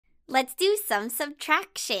Let's do some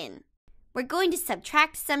subtraction. We're going to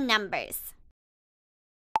subtract some numbers.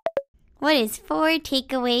 What is 4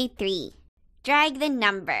 take away 3? Drag the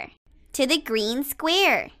number to the green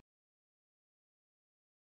square.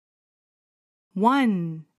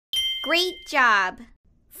 1. Great job!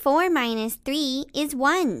 4 minus 3 is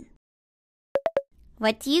 1.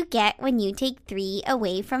 What do you get when you take 3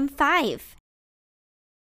 away from 5?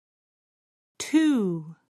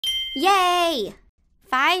 2. Yay!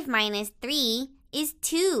 5 minus 3 is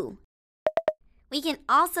 2. We can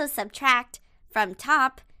also subtract from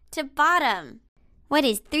top to bottom. What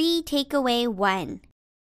is 3 take away 1?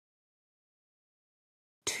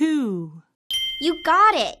 2. You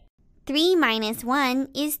got it! 3 minus 1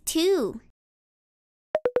 is 2.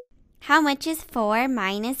 How much is 4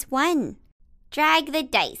 minus 1? Drag the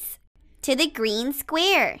dice to the green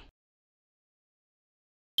square.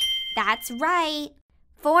 That's right!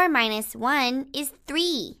 4 minus 1 is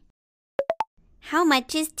 3. How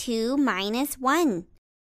much is 2 minus 1?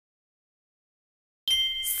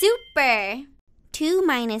 Super! 2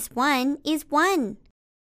 minus 1 is 1.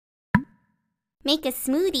 Make a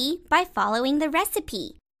smoothie by following the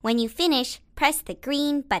recipe. When you finish, press the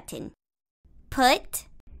green button. Put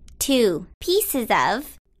 2 pieces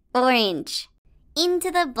of orange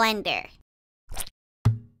into the blender.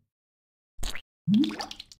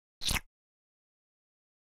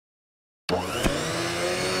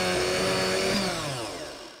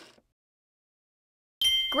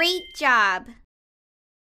 Great job!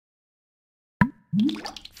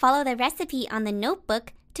 Follow the recipe on the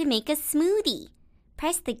notebook to make a smoothie.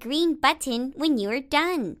 Press the green button when you are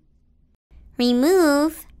done.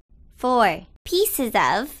 Remove 4 pieces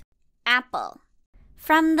of apple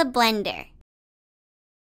from the blender.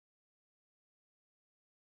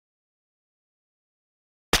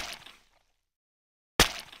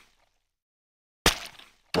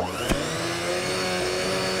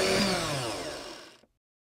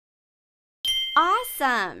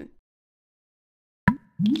 Awesome!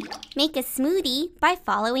 Make a smoothie by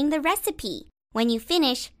following the recipe. When you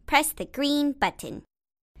finish, press the green button.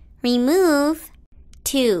 Remove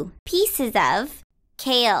 2 pieces of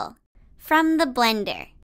kale from the blender.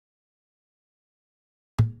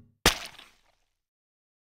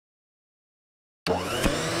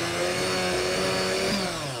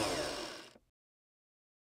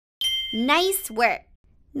 Nice work!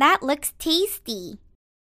 That looks tasty.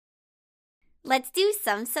 Let's do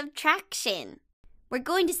some subtraction. We're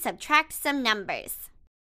going to subtract some numbers.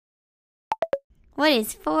 What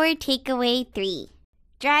is 4 take away 3?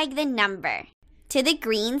 Drag the number to the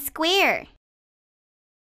green square.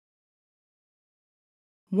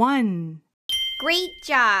 1. Great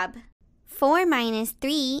job! 4 minus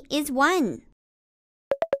 3 is 1.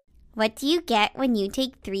 What do you get when you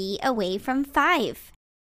take 3 away from 5?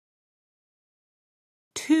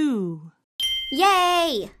 2.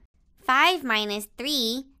 Yay! 5 minus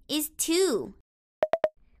 3 is 2.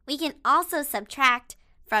 We can also subtract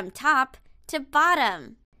from top to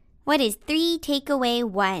bottom. What is 3 take away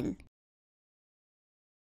 1?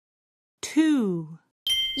 2.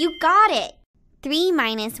 You got it! 3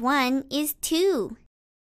 minus 1 is 2.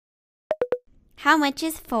 How much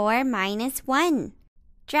is 4 minus 1?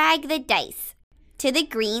 Drag the dice to the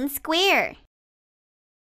green square.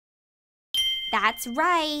 That's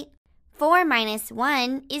right! 4 minus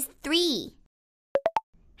 1 is 3.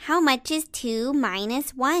 How much is 2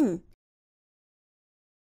 minus 1?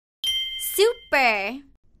 Super!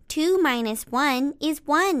 2 minus 1 is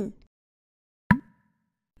 1.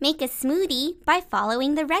 Make a smoothie by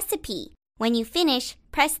following the recipe. When you finish,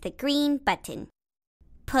 press the green button.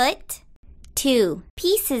 Put 2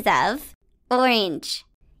 pieces of orange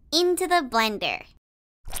into the blender.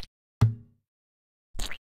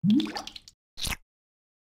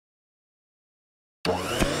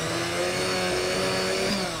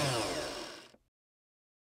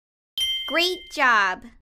 Great job!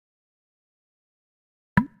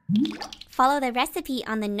 Follow the recipe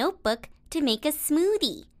on the notebook to make a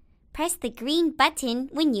smoothie. Press the green button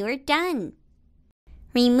when you are done.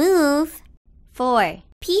 Remove 4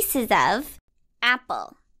 pieces of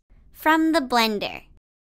apple from the blender.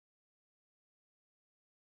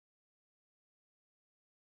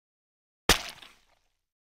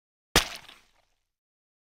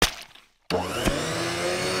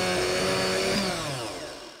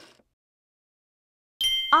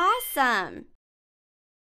 Awesome!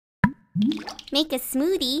 Make a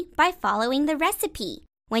smoothie by following the recipe.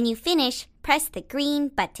 When you finish, press the green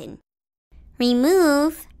button.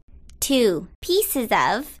 Remove 2 pieces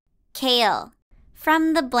of kale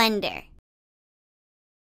from the blender.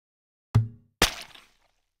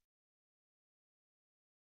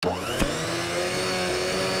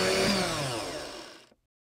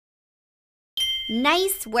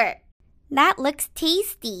 Nice work! That looks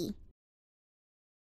tasty.